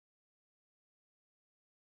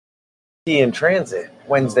in transit,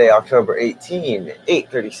 Wednesday, October 18,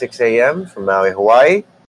 8:36 a.m. from Maui, Hawaii.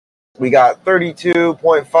 We got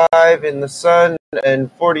 32.5 in the sun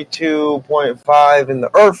and 42.5 in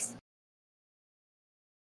the earth.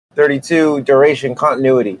 32, duration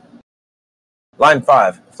continuity. Line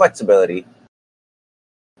 5, flexibility.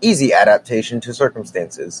 Easy adaptation to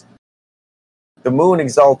circumstances. The moon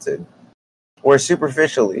exalted, where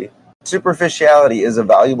superficiality is a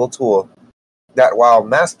valuable tool that, while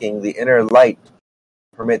masking the inner light,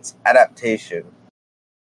 permits adaptation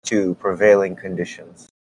to prevailing conditions.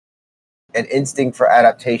 An instinct for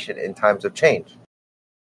adaptation in times of change.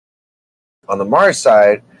 On the Mars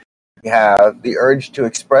side, we have the urge to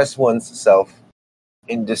express one's self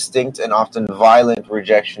in distinct and often violent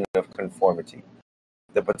rejection of conformity.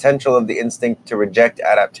 The potential of the instinct to reject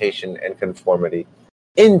adaptation and conformity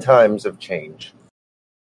in times of change.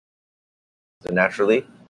 So naturally,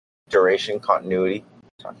 duration, continuity,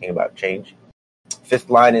 talking about change. Fifth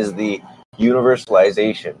line is the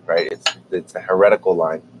universalization, right? It's the heretical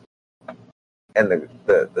line. And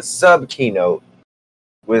the sub-keynote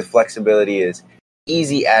with flexibility is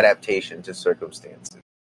easy adaptation to circumstances,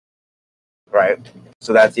 right?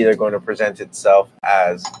 So that's either going to present itself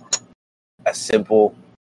as a simple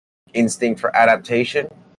instinct for adaptation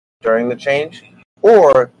during the change,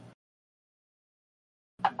 or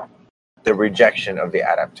the rejection of the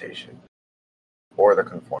adaptation or the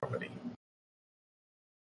conformity.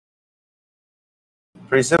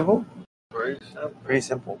 Pretty simple? Pretty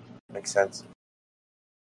simple. Makes sense.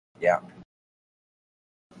 Yeah.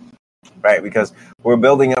 Right, because we're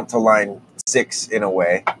building up to line 6 in a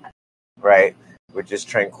way, right? Which is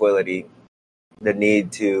tranquility, the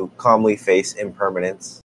need to calmly face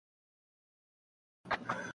impermanence.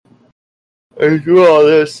 And through all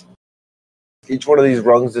this, each one of these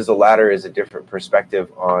rungs is a ladder, is a different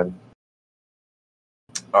perspective on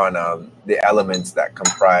the elements that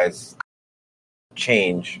comprise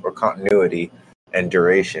change or continuity and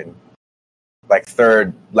duration. Like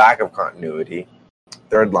third, lack of continuity.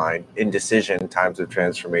 Third line, indecision, times of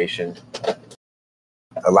transformation.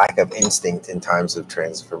 A lack of instinct in times of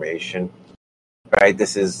transformation. Right?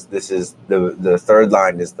 This is the third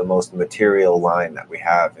line is the most material line that we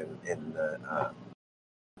have in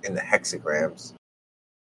the hexagrams.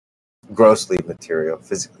 Grossly material,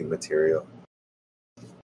 physically material.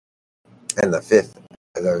 And the fifth,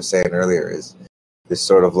 as I was saying earlier, is this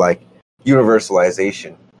sort of like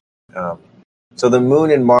universalization. So the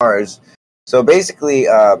moon and Mars. So basically,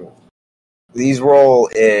 these roll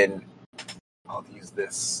in. I'll use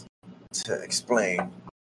this to explain.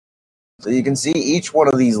 So you can see each one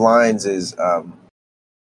of these lines is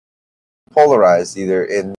polarized, either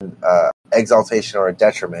in exaltation or a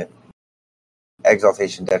detriment.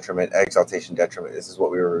 Exaltation, detriment, exaltation, detriment. This is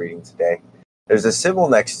what we were reading today. There's a symbol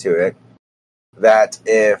next to it that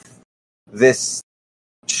if this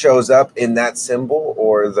shows up in that symbol,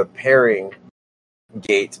 or the pairing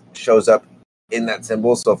gate shows up in that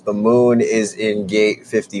symbol. So if the moon is in gate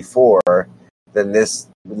 54, then this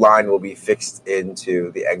line will be fixed into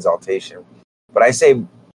the exaltation. But I say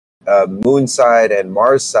moon side and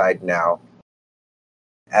Mars side now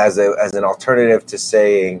as an alternative to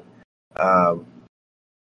saying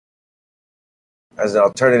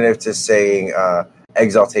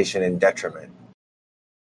exaltation and detriment.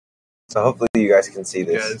 So hopefully you guys can see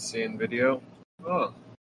this. You guys seeing video? Oh.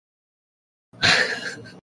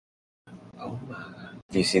 Oh my.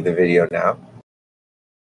 Do you see the video now?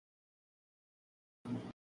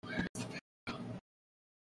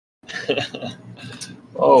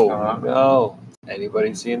 Oh no.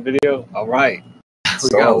 Anybody seeing video? All right. We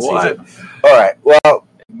Someone got one. sees it. All right. Well,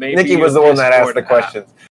 Maybe Nikki was the one that asked the Discord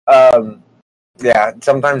questions. Yeah,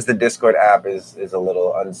 sometimes the Discord app is a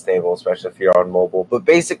little unstable, especially if you're on mobile. But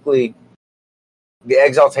basically, the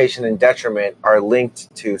exaltation and detriment are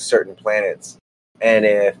linked to certain planets. And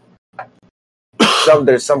if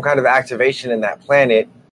there's some kind of activation in that planet,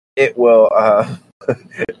 it will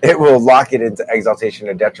it will lock it into exaltation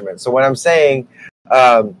or detriment. So when I'm saying,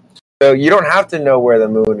 so you don't have to know where the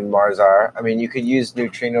moon and Mars are. I mean, you could use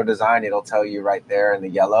neutrino design. It'll tell you right there in the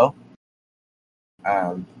yellow.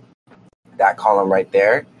 That column right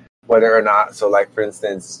there, whether or not. So, like for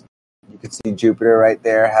instance, you could see Jupiter right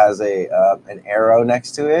there has an arrow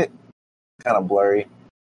next to it, kind of blurry.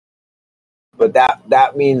 But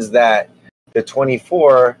that means that the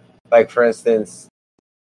 24, like for instance,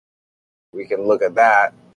 we can look at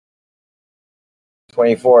that.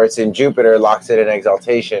 24, it's in Jupiter, locks it in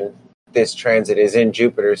exaltation. This transit is in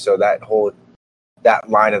Jupiter, so that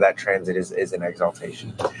line of that transit is an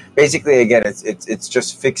exaltation. Basically, again, it's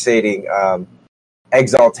just fixating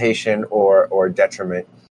exaltation or detriment,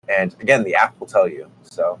 And again, the app will tell you.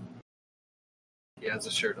 So he has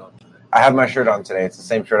a shirt on today. I have my shirt on today. It's the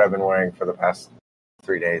same shirt I've been wearing for the past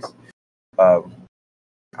 3 days. I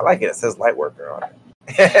like it. It says Lightworker on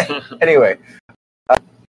it. Anyway,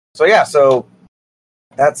 so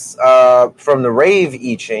that's from the Rave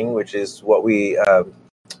I Ching, which is what we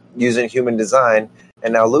use in human design.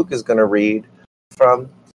 And now Luke is going to read from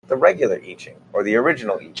the regular I Ching, or the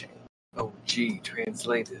original I Ching. Oh, gee,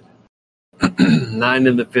 translated. 9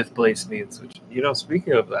 in the 5th place means, which,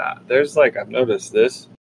 speaking of that, there's I've noticed this.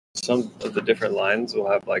 Some of the different lines will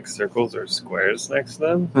have circles or squares next to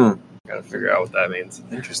them. Gotta figure out what that means.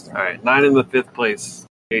 Interesting. All right, 9 in the 5th place,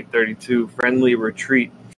 832. Friendly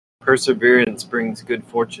retreat. Perseverance brings good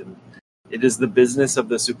fortune. It is the business of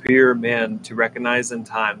the superior man to recognize in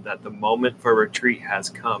time that the moment for retreat has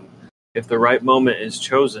come. If the right moment is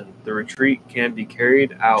chosen, the retreat can be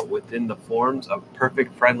carried out within the forms of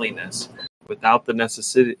perfect friendliness, without the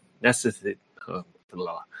necessity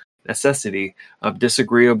of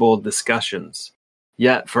disagreeable discussions.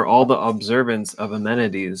 Yet, for all the observance of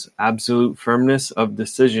amenities, absolute firmness of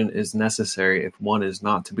decision is necessary if one is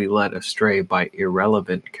not to be led astray by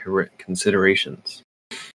irrelevant considerations.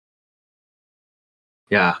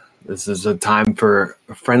 Yeah, this is a time for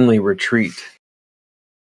a friendly retreat.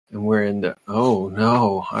 And we're in the... Oh,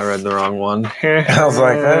 no, I read the wrong one. I was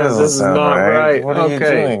like, this is not right. What are you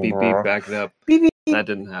doing, beep, bro? back it up. Beep, beep. That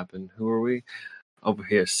didn't happen. Who are we? Over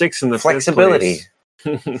here. 6 in the 5th Flexibility. place.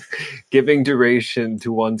 Giving duration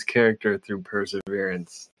to one's character through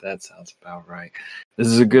perseverance. That sounds about right. This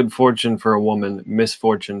is a good fortune for a woman,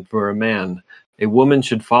 misfortune for a man. A woman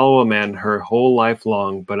should follow a man her whole life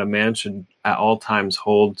long, but a man should at all times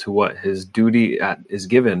hold to what his duty is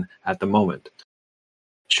given at the moment.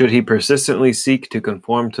 Should he persistently seek to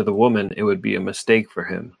conform to the woman, it would be a mistake for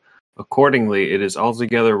him. Accordingly, it is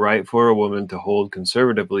altogether right for a woman to hold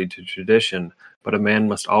conservatively to tradition, but a man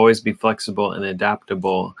must always be flexible and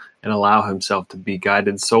adaptable and allow himself to be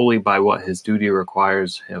guided solely by what his duty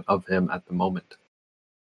requires of him at the moment.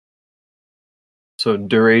 So,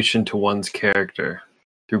 duration to one's character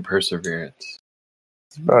through perseverance.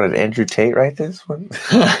 Bro, did Andrew Tate write this one?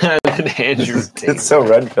 Andrew Tate. It's so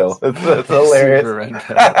red pill. It's hilarious. Super red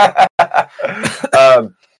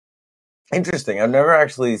pill. Interesting. I've never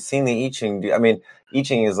actually seen the I Ching. I mean, I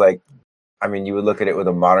Ching is you would look at it with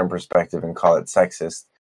a modern perspective and call it sexist,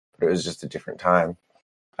 but it was just a different time.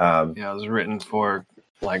 It was written for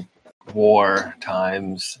war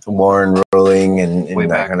times, war and ruling and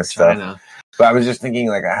that kind of stuff. China. But I was just thinking,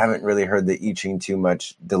 I haven't really heard the I Ching too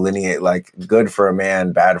much delineate good for a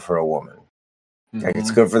man, bad for a woman. Mm-hmm.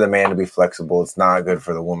 It's good for the man to be flexible. It's not good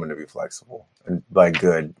for the woman to be flexible. And by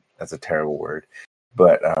good, that's a terrible word,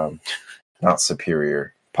 but not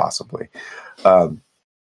superior, possibly.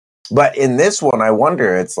 But in this one, I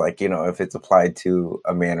wonder, it's if it's applied to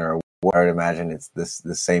a man or a woman, I would imagine it's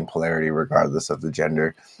the same polarity regardless of the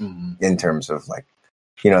gender, in terms of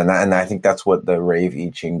and I think that's what the Rave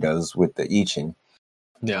I Ching does with the I Ching.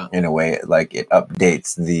 Yeah. In a way, it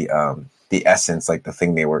updates the essence, the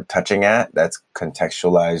thing they were touching at, that's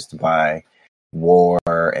contextualized by war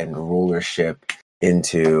and rulership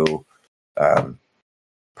into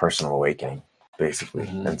personal awakening, basically,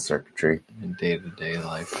 and circuitry. In day-to-day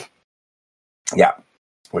life. Yeah,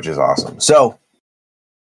 which is awesome. So,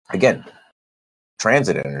 again,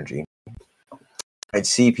 transit energy. I'd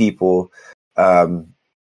see people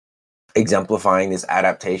exemplifying this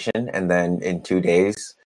adaptation, and then in 2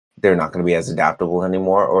 days, they're not going to be as adaptable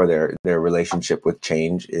anymore, or their relationship with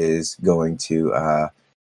change is going to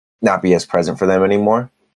not be as present for them anymore,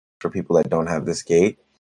 for people that don't have this gate.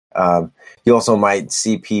 You also might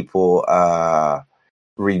see people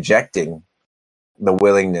rejecting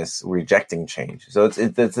change. So it's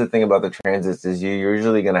the thing about the transits is you're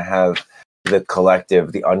usually going to have the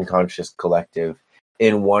collective, the unconscious collective,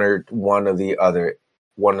 in one of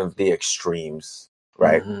the extremes,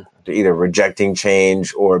 right? Either rejecting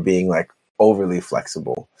change or being overly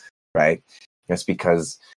flexible, right? That's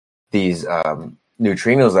because these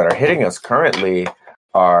neutrinos that are hitting us currently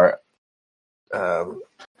are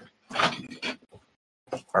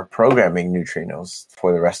programming neutrinos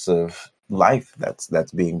for the rest of life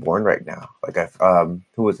that's being born right now.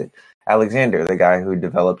 Who was it? Alexander, the guy who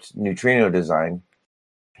developed neutrino design,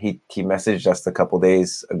 he messaged us a couple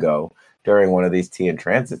days ago during one of these TN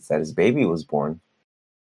transits that his baby was born.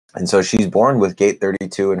 And so she's born with gate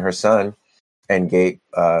 32 in her sun and gate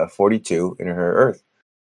 42 in her earth.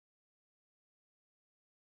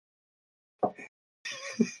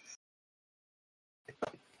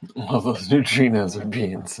 Well, those neutrinos are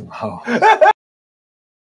being somehow.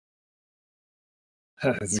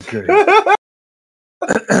 That's great.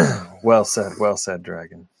 Well said,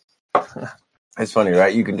 Dragon. It's funny,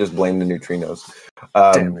 right? You can just blame the neutrinos.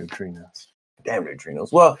 Damn neutrinos. Damn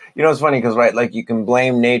neutrinos. Well, it's funny because, right, like you can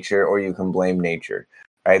blame nature or you can blame nature,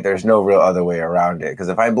 right? There's no real other way around it. Because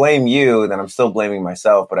if I blame you, then I'm still blaming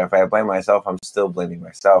myself. But if I blame myself, I'm still blaming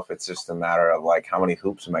myself. It's just a matter of like, how many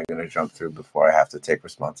hoops am I going to jump through before I have to take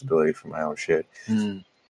responsibility for my own shit?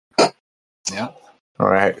 Yeah. All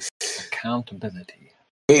right. Accountability.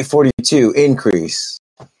 842, increase.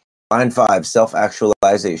 Line 5,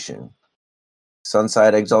 self-actualization.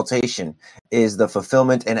 Sunside exaltation is the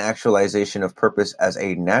fulfillment and actualization of purpose as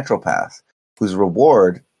a natural path, whose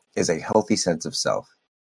reward is a healthy sense of self,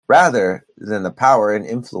 rather than the power and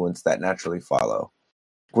influence that naturally follow.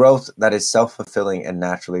 Growth that is self-fulfilling and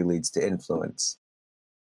naturally leads to influence.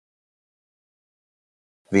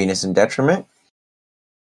 Venus in detriment.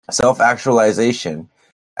 Self-actualization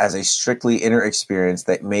as a strictly inner experience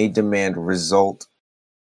that may demand result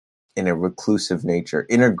in a reclusive nature,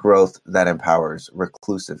 inner growth that empowers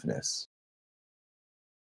reclusiveness.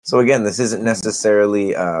 So again, this isn't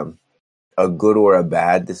necessarily a good or a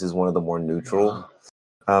bad. This is one of the more neutral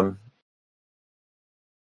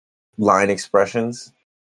line expressions.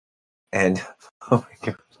 And oh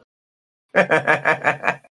my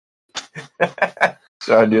god,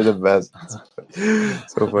 Sean, you're the best.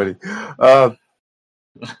 So funny.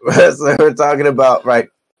 So we're talking about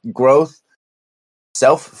growth.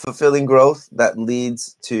 Self-fulfilling growth that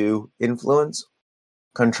leads to influence,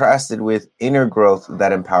 contrasted with inner growth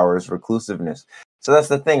that empowers reclusiveness. So that's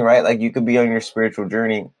the thing, right? Like you could be on your spiritual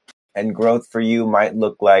journey, and growth for you might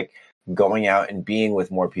look like going out and being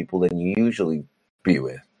with more people than you usually be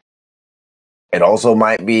with. It also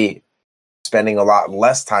might be spending a lot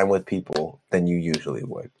less time with people than you usually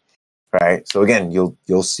would, right? So again,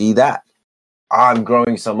 you'll see that. I'm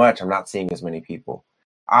growing so much, I'm not seeing as many people.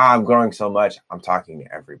 I'm growing so much, I'm talking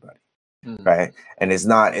to everybody, right? And it's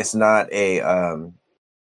not a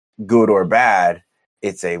good or bad.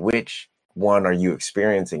 It's a which one are you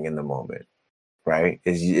experiencing in the moment, right?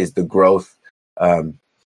 Is the growth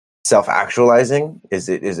self-actualizing? Is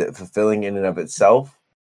it fulfilling in and of itself?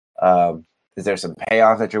 Is there some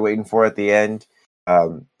payoff that you're waiting for at the end?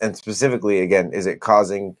 And specifically, again, is it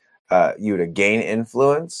causing you to gain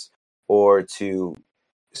influence or to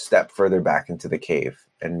step further back into the cave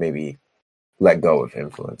and maybe let go of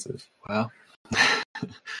influences? Well,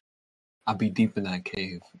 I'll be deep in that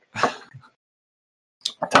cave.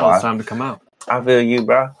 It's time to come out. I feel you,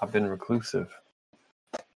 bro. I've been reclusive.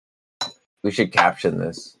 We should caption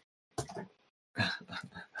this. If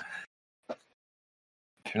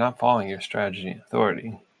you're not following your strategy and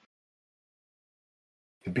authority,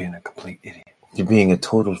 you're being a complete idiot. You're being a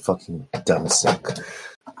total fucking dumb sick.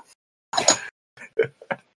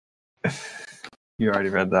 You already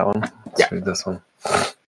read that one? Yeah. Let's read this one.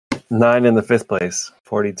 9 in the 5th place.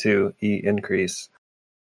 42, E increase.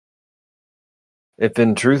 If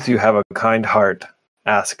in truth you have a kind heart,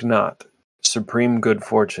 ask not. Supreme good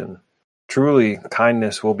fortune. Truly,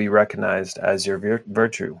 kindness will be recognized as your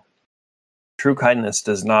virtue. True kindness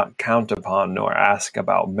does not count upon nor ask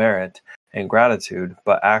about merit and gratitude,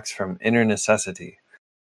 but acts from inner necessity.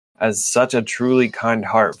 As such, a truly kind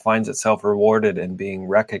heart finds itself rewarded in being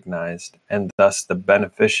recognized, and thus the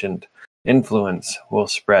beneficent influence will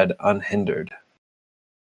spread unhindered.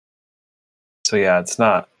 So yeah, it's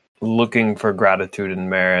not looking for gratitude and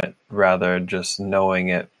merit, rather just knowing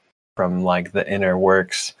it from like the inner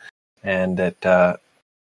works, and it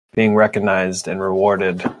being recognized and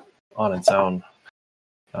rewarded on its own.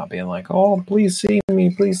 Not being like, oh, please see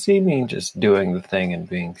me, just doing the thing and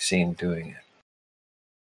being seen doing it.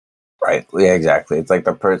 Right. Yeah, exactly. It's like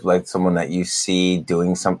like someone that you see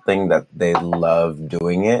doing something that they love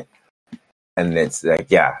doing it. And it's like,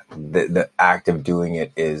 yeah, the act of doing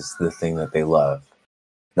it is the thing that they love,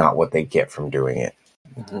 not what they get from doing it.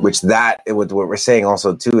 Mm-hmm. Which what we're saying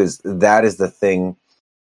also too is that is the thing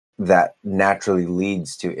that naturally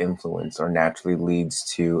leads to influence or naturally leads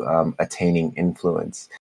to attaining influence.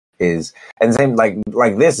 And same like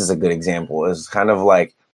this is a good example. It's kind of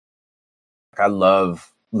like I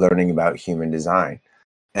love learning about human design,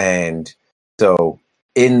 and so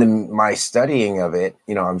in my studying of it,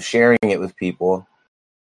 I'm sharing it with people.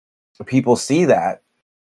 People see that,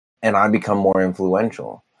 and I become more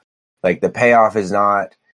influential. Like the payoff is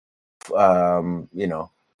not,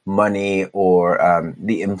 money or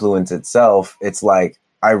the influence itself. It's like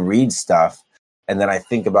I read stuff, and then I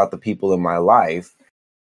think about the people in my life,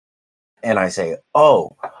 and I say,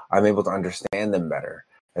 "Oh, I'm able to understand them better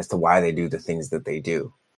as to why they do the things that they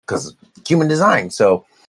do." Because human design. So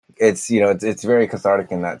it's very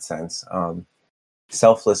cathartic in that sense.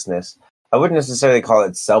 Selflessness I wouldn't necessarily call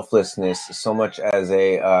it selflessness so much as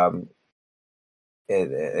a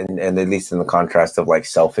and at least in the contrast of like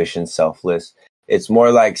selfish and selfless, it's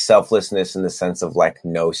more like selflessness in the sense of like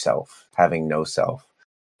no self, having no self.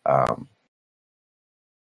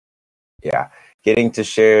 Yeah, getting to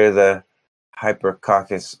share the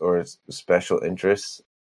hypercaucus or special interests.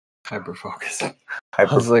 Hyperfocus. I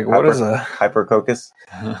was like, what is a hypercaucus?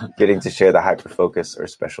 Getting to share the hyperfocus or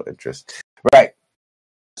special interest. Right.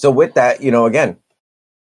 So with that, again,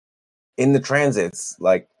 in the transits,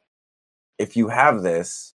 like if you have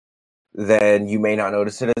this, then you may not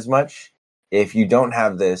notice it as much. If you don't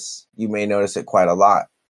have this, you may notice it quite a lot,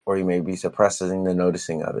 or you may be suppressing the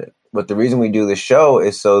noticing of it. But the reason we do this show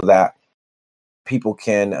is so that people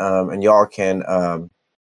can, and y'all can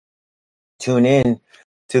tune in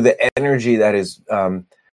to the energy that is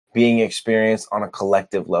being experienced on a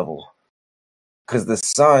collective level. Because the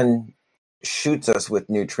sun shoots us with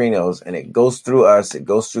neutrinos, and it goes through us, it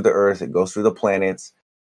goes through the earth, it goes through the planets,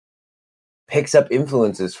 picks up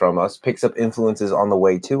influences from us, picks up influences on the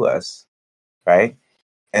way to us, right?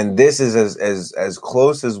 And this is as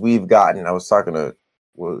close as we've gotten. I was talking to,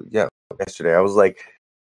 yesterday. I was like,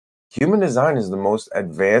 human design is the most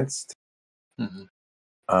advanced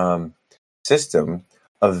system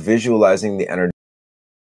of visualizing the energy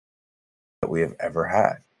that we have ever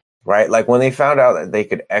had, right? Like when they found out that they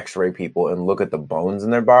could X-ray people and look at the bones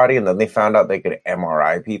in their body, and then they found out they could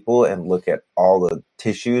MRI people and look at all the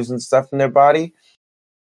tissues and stuff in their body.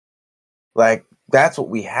 Like that's what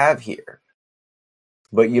we have here.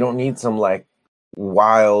 But you don't need some like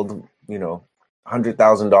wild,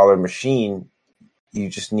 $100,000 machine. You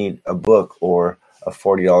just need a book or a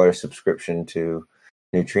 $40 subscription to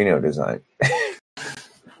neutrino design.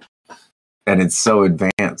 And it's so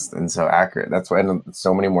advanced and so accurate. That's why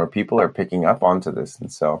so many more people are picking up onto this.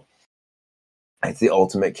 And so it's the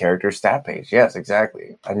ultimate character stat page. Yes,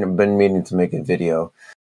 exactly. I've been meaning to make a video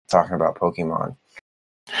talking about Pokemon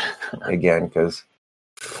again, because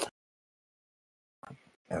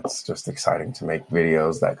it's just exciting to make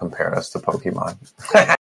videos that compare us to Pokemon.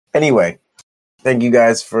 Anyway, thank you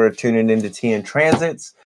guys for tuning into Tea and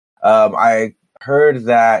Transits. I heard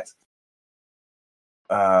that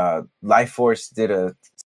Life Force did a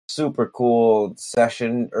super cool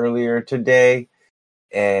session earlier today,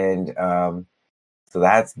 and so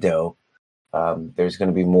that's dope. There's going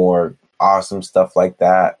to be more awesome stuff like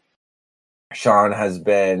that. Sean has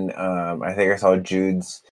been, I think I saw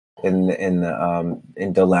Jude's in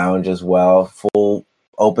the lounge as well. Full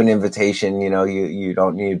open invitation. You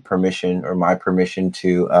don't need permission or my permission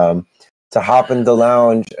to hop in the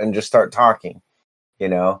lounge and just start talking.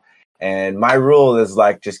 And my rule is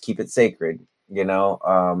like just keep it sacred. It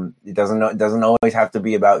doesn't always have to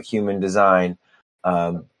be about human design,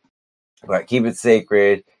 but keep it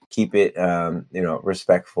sacred. Keep it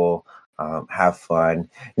respectful. Have fun.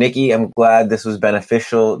 Nikki, I'm glad this was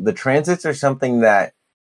beneficial. The transits are something that,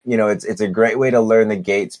 it's a great way to learn the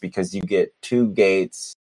gates, because you get 2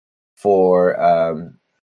 gates for,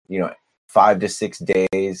 5 to 6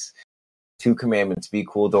 days, 2 commandments, be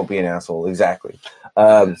cool, don't be an asshole. Exactly.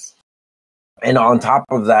 And on top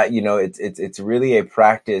of that, it's really a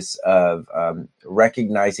practice of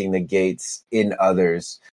recognizing the gates in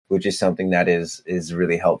others, which is something that is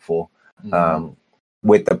really helpful.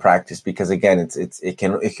 With the practice, because again, it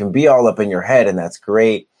can be all up in your head, and that's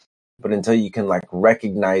great, but until you can like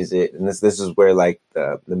recognize it, and this is where like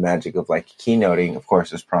the magic of like keynoting, of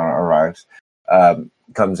course, as Prana arrives,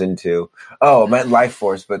 comes into. Oh, I meant Life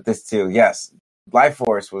Force, but this too, yes, Life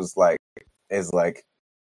Force is like,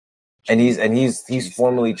 and he's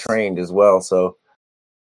formally trained as well, so.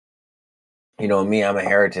 Me, I'm a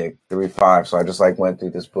heretic 3-5, so I just like went through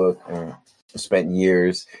this book and spent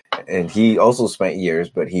years, and he also spent years,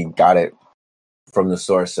 but he got it from the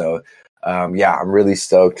source. So I'm really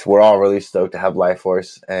stoked. We're all really stoked to have Life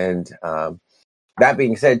Force. And that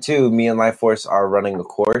being said too, me and Life Force are running a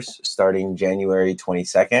course starting January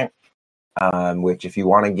 22nd, which if you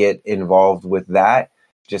want to get involved with that,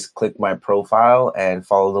 just click my profile and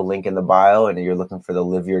follow the link in the bio, and you're looking for the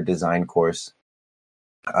Live Your Design course.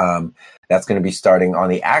 That's going to be starting on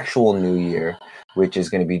the actual new year, which is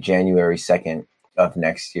going to be January 2nd of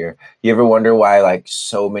next year. You ever wonder why like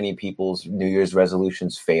so many people's New Year's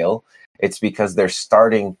resolutions fail? It's because they're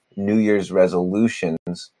starting New Year's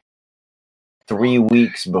resolutions 3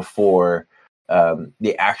 weeks before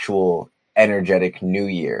the actual energetic New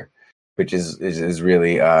Year, which is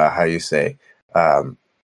really how you say,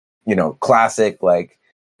 classic, like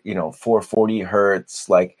 440 hertz,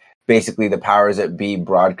 like. Basically, the powers that be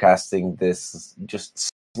broadcasting this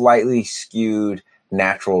just slightly skewed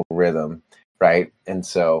natural rhythm, right? And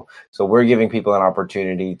so we're giving people an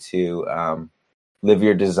opportunity to live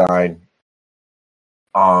your design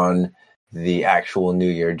on the actual New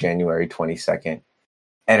Year, January 22nd.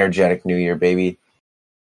 Energetic New Year, baby.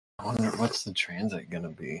 I wonder what's the transit gonna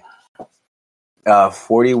be.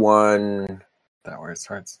 41. Is that where it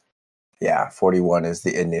starts? Yeah, 41 is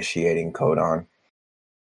the initiating codon.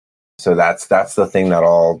 So that's the thing that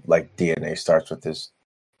all like DNA starts with, is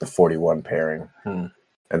the 41 pairing, and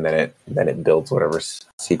then it builds whatever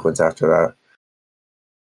sequence after that.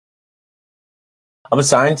 I'm a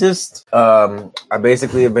scientist. I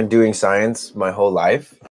basically have been doing science my whole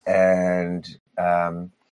life, and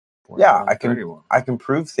yeah, I can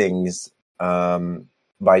prove things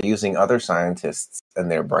by using other scientists and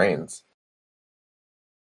their brains.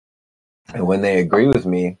 And when they agree with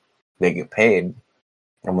me, they get paid.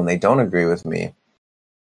 And when they don't agree with me,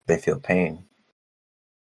 they feel pain.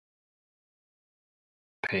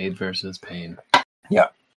 Paid versus pain. Yeah,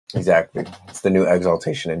 exactly. It's the new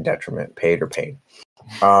exaltation and detriment, paid or pain.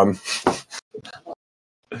 It's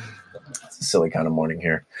a silly kind of morning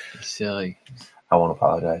here. Silly. I won't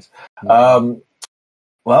apologize.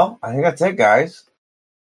 Well, I think that's it, guys.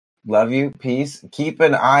 Love you. Peace. Keep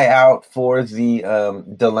an eye out for the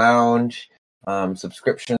lounge.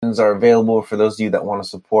 Subscriptions are available for those of you that want to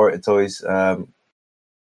support. It's always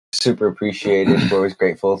super appreciated. We're always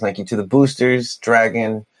grateful. Thank you to the boosters,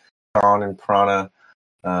 Dragon, Sean, and Prana.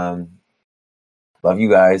 Love you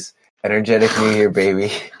guys. Energetic New Year,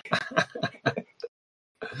 baby.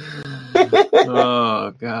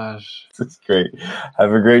 Oh gosh. That's great.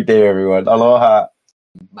 Have a great day, everyone. Aloha.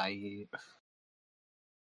 Bye.